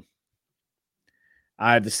 1.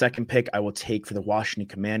 I have the second pick I will take for the Washington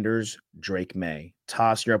Commanders, Drake May.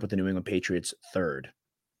 Toss, you're up with the New England Patriots, 3rd.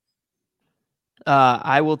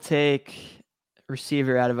 I will take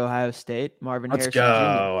receiver out of Ohio State, Marvin Harrison Jr.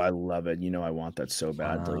 I love it. You know I want that so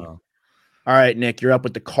badly. All right, Nick, you're up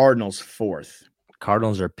with the Cardinals, 4th.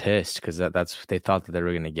 Cardinals are pissed because that's they thought that they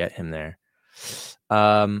were going to get him there.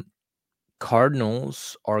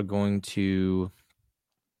 Cardinals are going to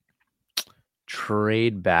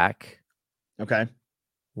trade back. Okay.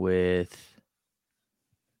 With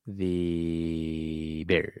the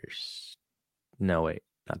Bears. No, wait,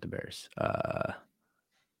 not the Bears.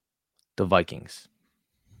 The Vikings.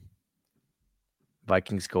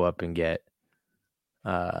 Vikings go up and get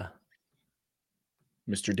Mr.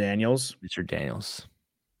 Daniels.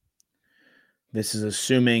 This is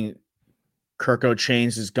assuming Kirko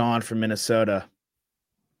Chains is gone from Minnesota.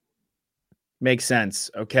 Makes sense.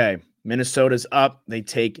 Okay. Minnesota's up. They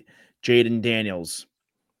take Jaden Daniels.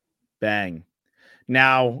 Bang.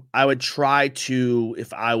 Now, I would try to,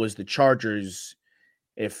 if I was the Chargers,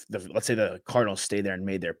 let's say the Cardinals stay there and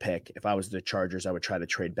made their pick. If I was the Chargers, I would try to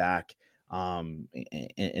trade back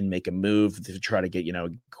and make a move to try to get,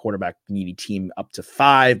 quarterback needy team up to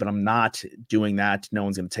 5, but I'm not doing that. No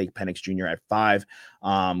one's going to take Penix Jr. at 5.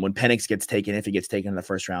 When Penix gets taken, if he gets taken in the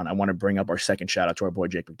first round, I want to bring up our second shout out to our boy,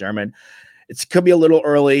 Jake McDermott. It could be a little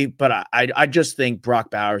early, but I just think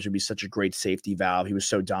Brock Bowers would be such a great safety valve. He was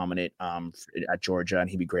so dominant at Georgia, and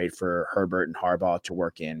he'd be great for Herbert and Harbaugh to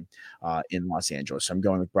work in Los Angeles. So I'm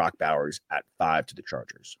going with Brock Bowers at 5 to the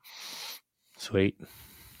Chargers. Sweet.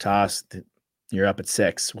 Toss, you're up at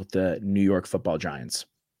 6 with the New York Football Giants.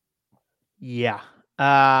 Yeah.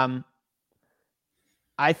 I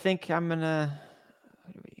think I'm gonna.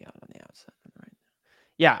 What do we got on the outside right now?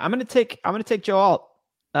 Yeah, I'm gonna take Joe Alt.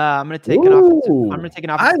 I'm going to take an offensive.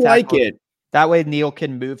 I like tackle. it. That way Neal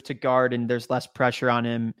can move to guard and there's less pressure on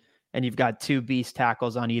him. And you've got 2 beast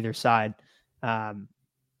tackles on either side. So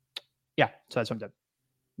that's what I'm doing.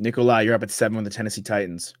 Nikolai, you're up at 7 with the Tennessee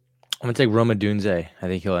Titans. I'm going to take Roma Dunze. I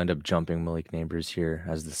think he'll end up jumping Malik Neighbors here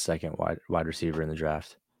as the second wide receiver in the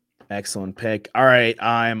draft. Excellent pick. All right,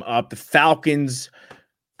 I'm up. The Falcons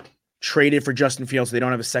traded for Justin Fields. So they don't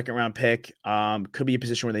have a second round pick. Could be a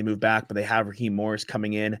position where they move back, but they have Raheem Morris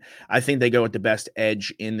coming in. I think they go with the best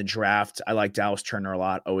edge in the draft. I like Dallas Turner a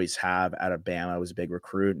lot. Always have out of Bama. Was a big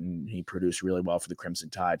recruit and he produced really well for the Crimson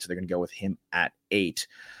Tide. So they're going to go with him at 8.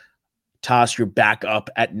 Toss, you're back up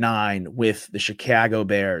at 9 with the Chicago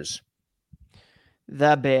Bears.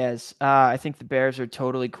 The Bears. I think the Bears are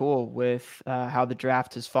totally cool with how the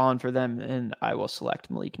draft has fallen for them. And I will select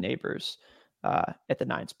Malik Neighbors at the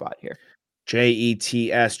 9 spot here.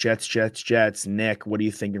 Jets, Jets. Nick, what are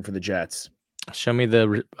you thinking for the Jets? Show me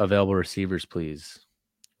the available receivers, please.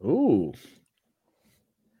 Ooh.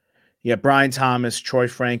 Yeah, Brian Thomas, Troy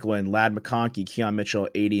Franklin, Ladd McConkey, Keon Mitchell,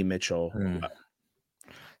 A.D. Mitchell.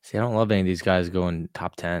 See, I don't love any of these guys going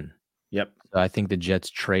top 10. Yep. So I think the Jets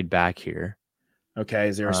trade back here. Okay.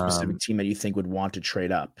 Is there a specific team that you think would want to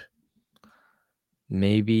trade up?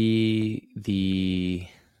 Maybe the...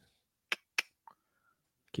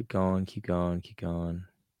 Keep going.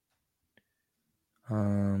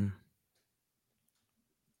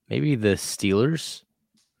 Maybe the Steelers.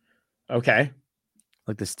 Okay.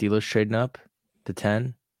 Like the Steelers trading up to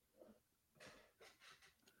 10.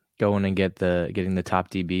 Going and getting the top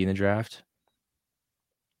DB in the draft.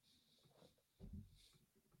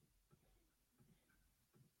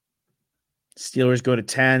 Steelers go to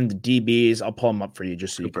 10. The DBs, I'll pull them up for you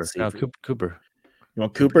just so you can see. No, Cooper. You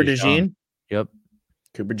want Cooper DeJean? Yep.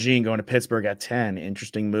 Cooper Jean going to Pittsburgh at 10.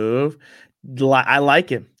 Interesting move. I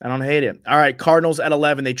like it. I don't hate it. All right, Cardinals at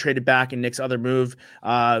 11. They traded back in Nick's other move.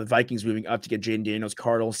 Vikings moving up to get Jaden Daniels.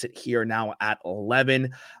 Cardinals sit here now at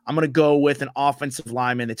 11. I'm going to go with an offensive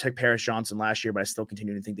lineman. They took Paris Johnson last year, but I still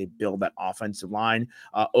continue to think they build that offensive line.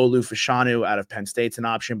 Olu Fashanu out of Penn State's an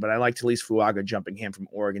option, but I like Talise Fuaga jumping him from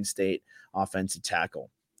Oregon State, offensive tackle.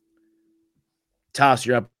 Toss,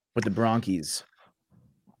 you're up with the Bronchies.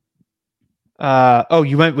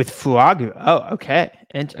 You went with Fuagu. Oh, okay.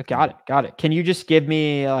 And got it. Can you just give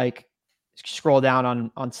me scroll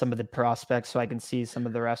down on some of the prospects so I can see some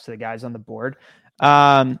of the rest of the guys on the board?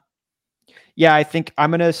 I think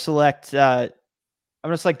I'm gonna select Jared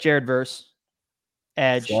Verse,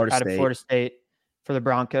 edge out of Florida State for the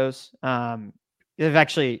Broncos.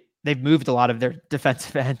 They've moved a lot of their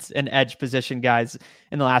defensive ends and edge position guys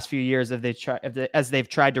in the last few years as they've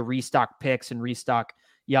tried to restock picks and restock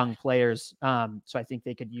young players. So I think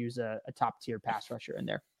they could use a top tier pass rusher in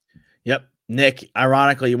there. Yep. Nick,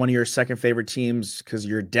 ironically, one of your second favorite teams, because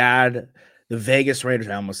your dad, the Vegas Raiders,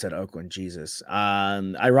 I almost said Oakland, Jesus.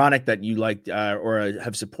 Ironic that you liked or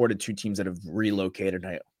have supported two teams that have relocated.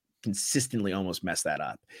 I consistently almost messed that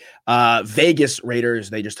up. Vegas Raiders,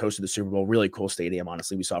 they just hosted the Super Bowl. Really cool stadium,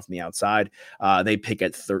 honestly. We saw from the outside. They pick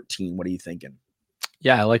at 13. What are you thinking?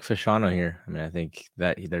 Yeah, I like Fashanu here. I mean, I think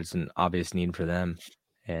that there's an obvious need for them.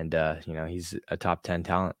 And, he's a top 10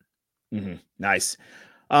 talent. Mm-hmm. Nice.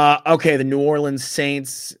 Okay, the New Orleans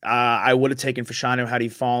Saints. I would have taken Fashanu had he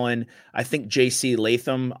fallen. I think J.C.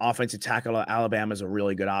 Latham, offensive tackle at Alabama, is a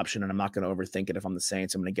really good option, and I'm not going to overthink it if I'm the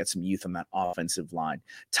Saints. I'm going to get some youth on that offensive line.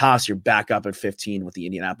 Toss, you're back up at 15 with the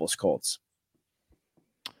Indianapolis Colts.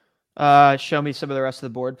 Show me some of the rest of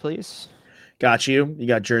the board, please. Got you. You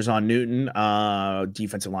got Jerzon Newton,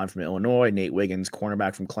 defensive line from Illinois, Nate Wiggins,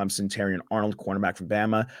 cornerback from Clemson, Terrion Arnold, cornerback from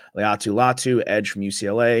Bama, Leatu Latu, edge from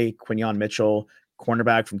UCLA, Quinyon Mitchell,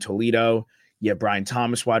 cornerback from Toledo. Yeah, Brian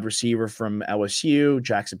Thomas, wide receiver from LSU,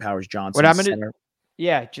 Jackson Powers Johnson. I'm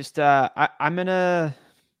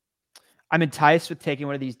enticed with taking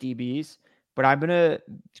one of these DBs, but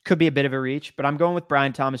could be a bit of a reach, but I'm going with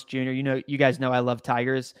Brian Thomas Jr. You guys know I love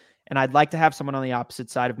Tigers. And I'd like to have someone on the opposite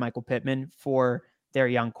side of Michael Pittman for their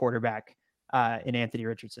young quarterback in Anthony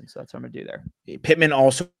Richardson. So that's what I'm going to do there. Pittman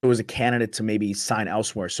also was a candidate to maybe sign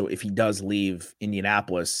elsewhere. So if he does leave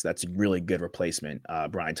Indianapolis, that's a really good replacement.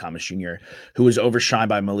 Brian Thomas Jr., who was overshined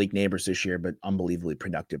by Malik Neighbors this year, but unbelievably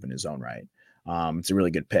productive in his own right. It's a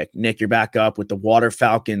really good pick. Nick, you're back up with the Water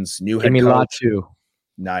Falcons. New head coach. Latu.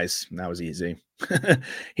 Nice. That was easy.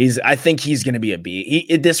 I think he's going to be a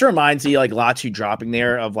B. This reminds me like Latu dropping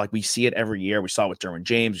there of like, we see it every year. We saw it with Derwin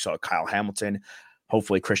James. We saw it with Kyle Hamilton,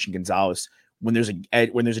 hopefully Christian Gonzalez. When there's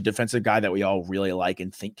a defensive guy that we all really like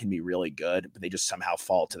and think can be really good, but they just somehow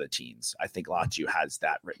fall to the teens. I think Latu has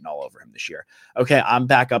that written all over him this year. Okay, I'm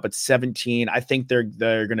back up at 17. I think they're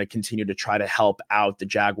going to continue to try to help out the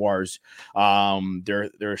Jaguars.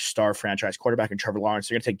 Their star franchise quarterback and Trevor Lawrence.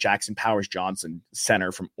 They're going to take Jackson Powers Johnson,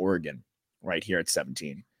 center from Oregon, right here at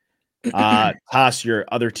 17. Toss your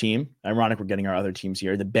other team. Ironic, we're getting our other teams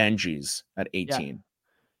here. The Benjis at 18. Yeah.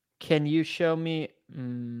 Can you show me?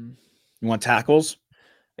 You want tackles?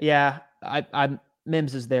 Yeah, I'm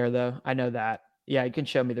Mims is there though. I know that. Yeah, you can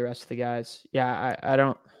show me the rest of the guys. Yeah, I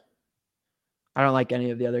don't like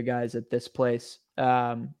any of the other guys at this place.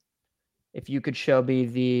 If you could show me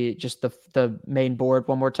the main board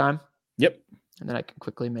one more time. Yep. And then I can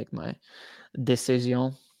quickly make my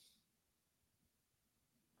decision.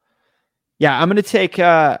 Yeah, I'm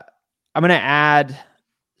gonna add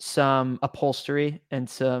some upholstery and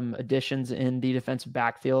some additions in the defensive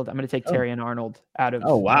backfield. I'm going to take Terrion Arnold out of.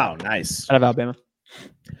 Oh, wow. Nice. Out of Alabama.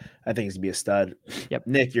 I think he's going to be a stud. Yep.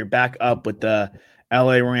 Nick, you're back up with the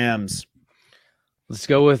LA Rams. Let's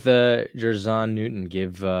go with Jerzon Newton.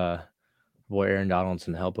 Give boy Aaron Donald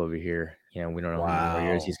some help over here. We don't know how many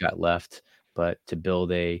more years he's got left, but to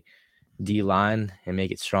build a D line and make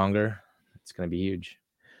it stronger, it's going to be huge.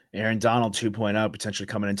 Aaron Donald 2.0 potentially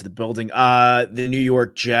coming into the building. The New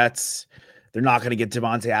York Jets, they're not going to get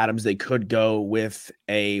Devontae Adams. They could go with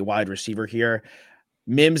a wide receiver here.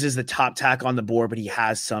 Mims is the top tackle on the board, but he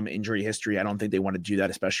has some injury history. I don't think they want to do that,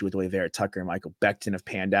 especially with the way Vera Tucker and Michael Becton have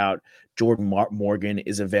panned out. Jordan Morgan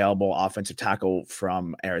is available, offensive tackle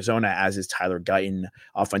from Arizona, as is Tyler Guyton,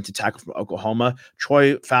 offensive tackle from Oklahoma.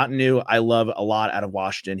 Troy Fontenot, I love a lot out of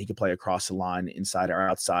Washington. He can play across the line, inside or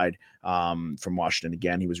outside from Washington.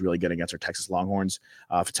 Again, he was really good against our Texas Longhorns.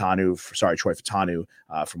 Troy Fontenot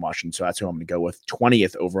from Washington. So that's who I'm going to go with.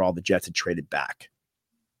 20th overall, the Jets had traded back.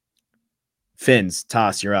 Finns,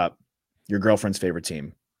 Toss, you're up. Your girlfriend's favorite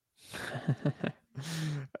team.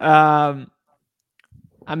 I'm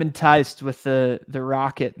enticed with the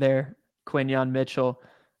Rocket there, Quinyon Mitchell.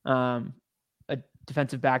 A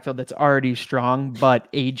defensive backfield that's already strong, but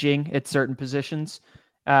aging at certain positions.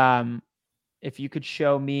 If you could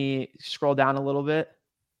show me, scroll down a little bit.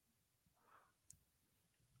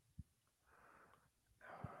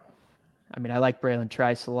 I mean, I like Braylon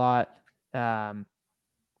Trice a lot.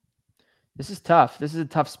 This is tough. This is a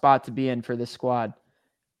tough spot to be in for this squad.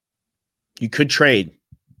 You could trade.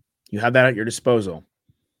 You have that at your disposal.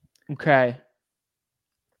 Okay.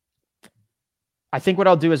 I think what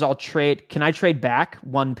I'll do is I'll trade. Can I trade back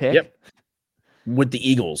one pick? Yep. With the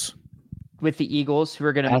Eagles. With the Eagles, who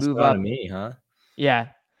are going to Pass move it on up. to me, huh? Yeah.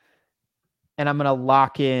 And I'm going to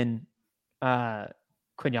lock in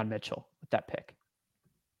Quinyon Mitchell with that pick.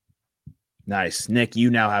 Nice. Nick, you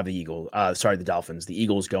now have the the Dolphins. The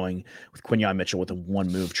Eagles going with Quinyon Mitchell with a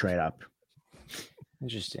one-move trade up.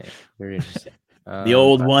 Interesting. Very interesting. The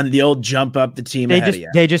old jump up the team ahead of you.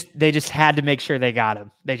 They just had to make sure they got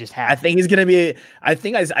him. They just had. I think he's gonna be. I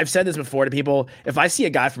think I've said this before to people. If I see a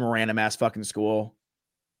guy from a random ass fucking school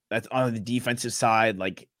that's on the defensive side,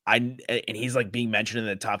 and he's like being mentioned in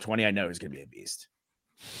the top 20, I know he's gonna be a beast.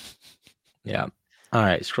 Yeah. All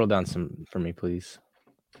right. Scroll down some for me, please.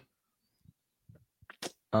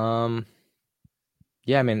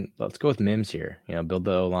 Yeah, I mean, let's go with Mims here. Build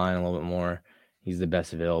the O-line a little bit more. He's the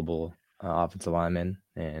best available offensive lineman,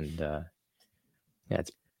 and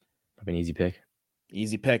it's probably an easy pick.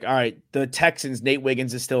 Easy pick. All right, the Texans. Nate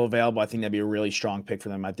Wiggins is still available. I think that'd be a really strong pick for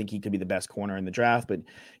them. I think he could be the best corner in the draft, but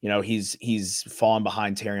he's fallen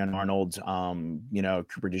behind Terrion Arnold,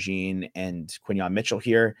 Cooper DeJean, and Quinyon Mitchell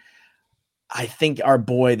here. I think our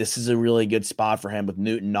boy, this is a really good spot for him with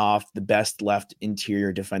Newton off, the best left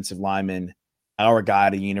interior defensive lineman. Our guy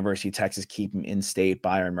at the University of Texas, keep him in state,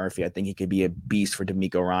 Byron Murphy. I think he could be a beast for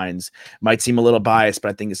D'Amico Ryans. Might seem a little biased, but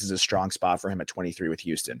I think this is a strong spot for him at 23 with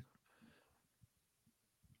Houston.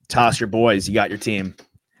 Toss your boys. You got your team.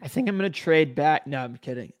 I think I'm going to trade back. No, I'm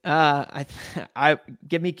kidding. I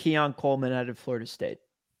give me Keon Coleman out of Florida State.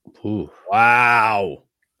 Ooh, wow.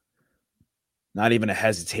 Not even a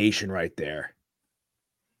hesitation right there.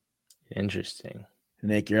 Interesting.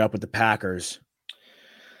 Nick, you're up with the Packers.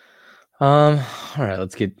 All right,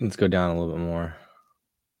 let's go down a little bit more.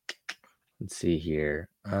 Let's see here.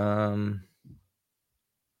 A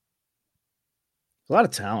lot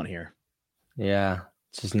of talent here. Yeah,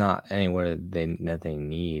 it's just not anywhere that they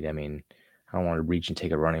need. I mean, I don't want to reach and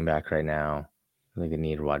take a running back right now. I think they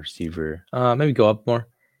need a wide receiver. Maybe go up more.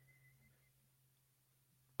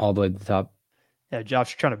 All the way to the top. Yeah,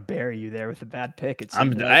 Josh trying to bury you there with a bad pick.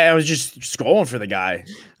 I was just scrolling for the guy.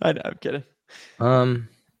 I know, I'm kidding.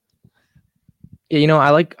 Yeah, I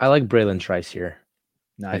like Braylon Trice here.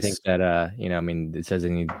 Nice. I think that it says they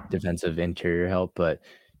need defensive interior help, but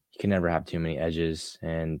you can never have too many edges.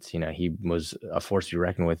 And he was a force to be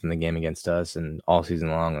reckoned with in the game against us and all season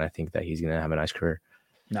long. And I think that he's going to have a nice career.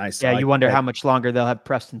 Nice. Yeah, you wonder how much longer they'll have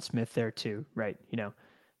Preston Smith there too, right?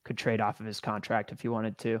 Could trade off of his contract if he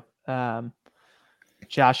wanted to.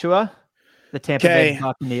 Joshua, the Tampa Bay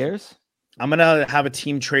Buccaneers. I'm gonna have a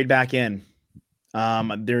team trade back in.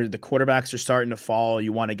 The quarterbacks are starting to fall.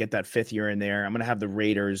 You want to get that fifth year in there. I'm gonna have the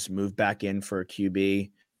Raiders move back in for a QB.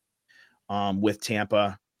 With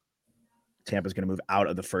Tampa. Tampa's gonna move out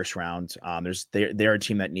of the first round. They're a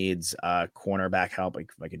team that needs cornerback help. If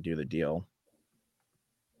I could do the deal.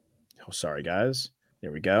 Oh, sorry guys.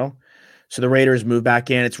 There we go. So the Raiders move back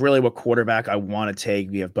in. It's really what quarterback I want to take.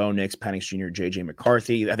 We have Bo Nix, Penix Jr., J.J.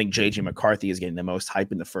 McCarthy. I think J.J. McCarthy is getting the most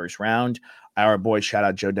hype in the first round. Our boy, shout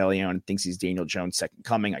out Joe DeLeon, thinks he's Daniel Jones' second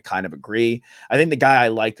coming. I kind of agree. I think the guy I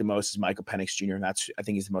like the most is Michael Penix Jr., and I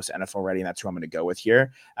think he's the most NFL ready, and that's who I'm going to go with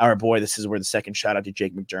here. Our boy, this is where the second shout out to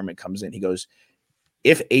Jake McDermott comes in. He goes,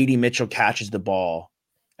 if A.D. Mitchell catches the ball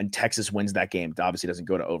and Texas wins that game, it obviously doesn't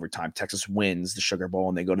go to overtime. Texas wins the Sugar Bowl,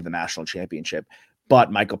 and they go to the national championship.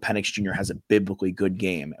 But Michael Penix Jr. has a biblically good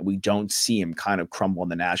game, and we don't see him kind of crumble in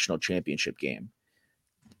the national championship game.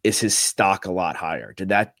 Is his stock a lot higher? Did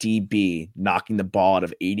that DB knocking the ball out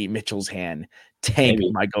of A.D. Mitchell's hand tank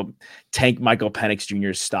Michael Penix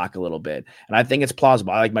Jr.'s stock a little bit? And I think it's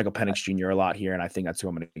plausible. I like Michael Penix Jr. a lot here, and I think that's who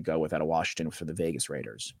I'm going to go with out of Washington for the Vegas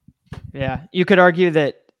Raiders. Yeah, you could argue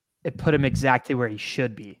that it put him exactly where he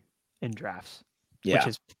should be in drafts. Yeah,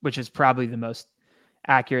 which is probably the most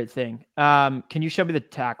accurate thing. Can you show me the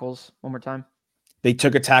tackles one more time? They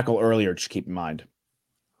took a tackle earlier, just keep in mind.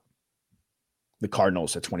 The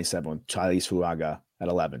Cardinals at 27 with Charles Fuaga at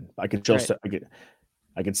 11. I could still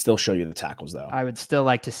show you the tackles though. I would still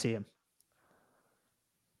like to see him.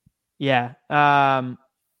 Yeah.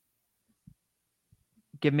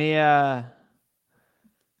 Give me I'm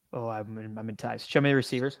in ties. Show me the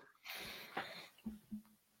receivers.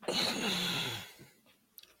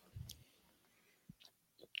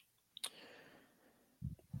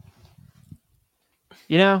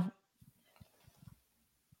 You know,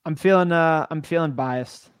 I'm feeling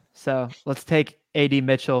biased. So let's take AD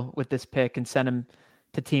Mitchell with this pick and send him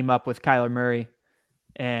to team up with Kyler Murray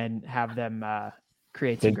and have them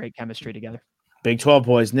create some great chemistry together. Big 12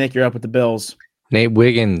 boys. Nick, you're up with the Bills. Nate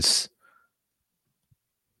Wiggins.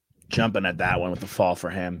 Jumping at that one with the fall for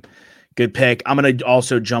him. Good pick. I'm going to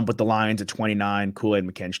also jump with the Lions at 29. Kool-Aid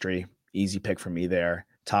McKinstry. Easy pick for me there.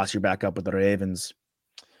 Toss you back up with the Ravens.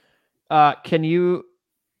 Can you,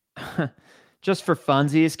 just for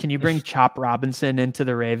funsies, can you bring Chop Robinson into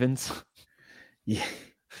the Ravens? Yeah,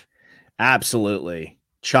 absolutely.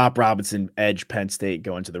 Chop Robinson, edge Penn State,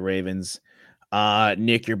 going to the Ravens.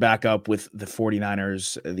 Nick, you're back up with the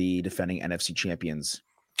 49ers, the defending NFC champions.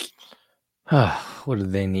 What do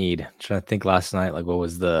they need? I'm trying to think last night, like what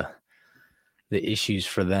was the issues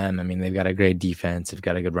for them? I mean, they've got a great defense. They've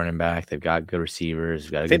got a good running back. They've got good receivers.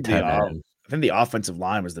 They've got a good tight end. I think the offensive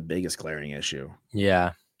line was the biggest glaring issue.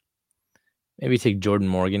 Yeah. Maybe take Jordan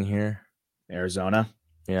Morgan here. Arizona.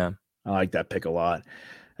 Yeah. I like that pick a lot.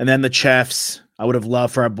 And then the Chiefs. I would have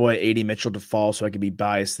loved for our boy AD Mitchell to fall so I could be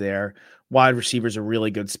biased there. Wide receiver's a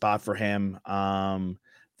really good spot for him.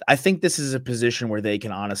 I think this is a position where they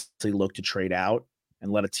can honestly look to trade out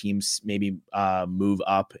and let a team maybe move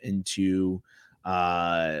up into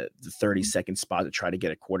the 32nd spot to try to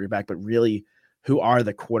get a quarterback. But really, who are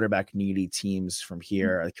the quarterback needy teams from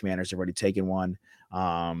here? The Commanders have already taken one.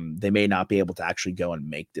 They may not be able to actually go and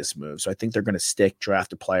make this move. So I think they're going to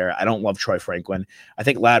draft a player. I don't love Troy Franklin. I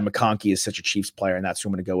think Ladd McConkey is such a Chiefs player, and that's who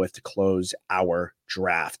I'm going to go with to close our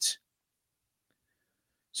draft.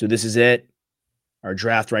 So this is it. Our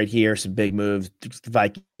draft right here, some big moves. The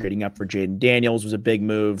Vikings trading up for Jaden Daniels was a big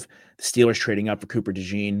move. The Steelers trading up for Cooper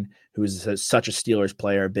DeJean, who is such a Steelers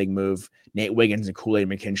player, a big move. Nate Wiggins and Kool-Aid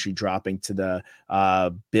McKinstry dropping to the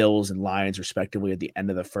Bills and Lions, respectively, at the end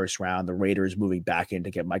of the first round. The Raiders moving back in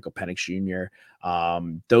to get Michael Penix Jr.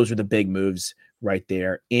 Those are the big moves right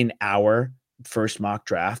there in our first mock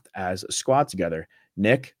draft as a squad together.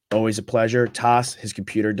 Nick, always a pleasure. Toss, his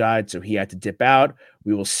computer died, so he had to dip out.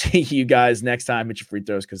 We will see you guys next time at your free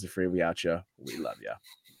throws because the free we out you. We love you.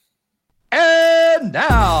 And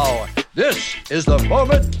now, this is the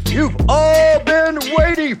moment you've all been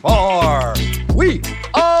waiting for. We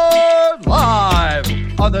are live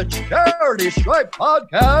on the Charity Stripe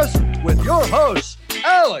podcast with your hosts,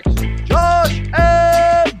 Alex, Josh,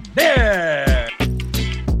 and Nick.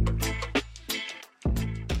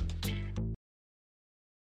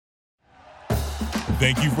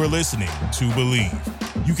 Thank you for listening to Believe.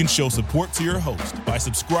 You can show support to your host by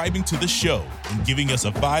subscribing to the show and giving us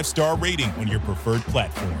a 5-star rating on your preferred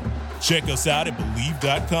platform. Check us out at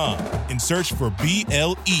Believe.com and search for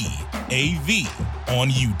BLEAV on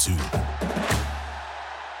YouTube.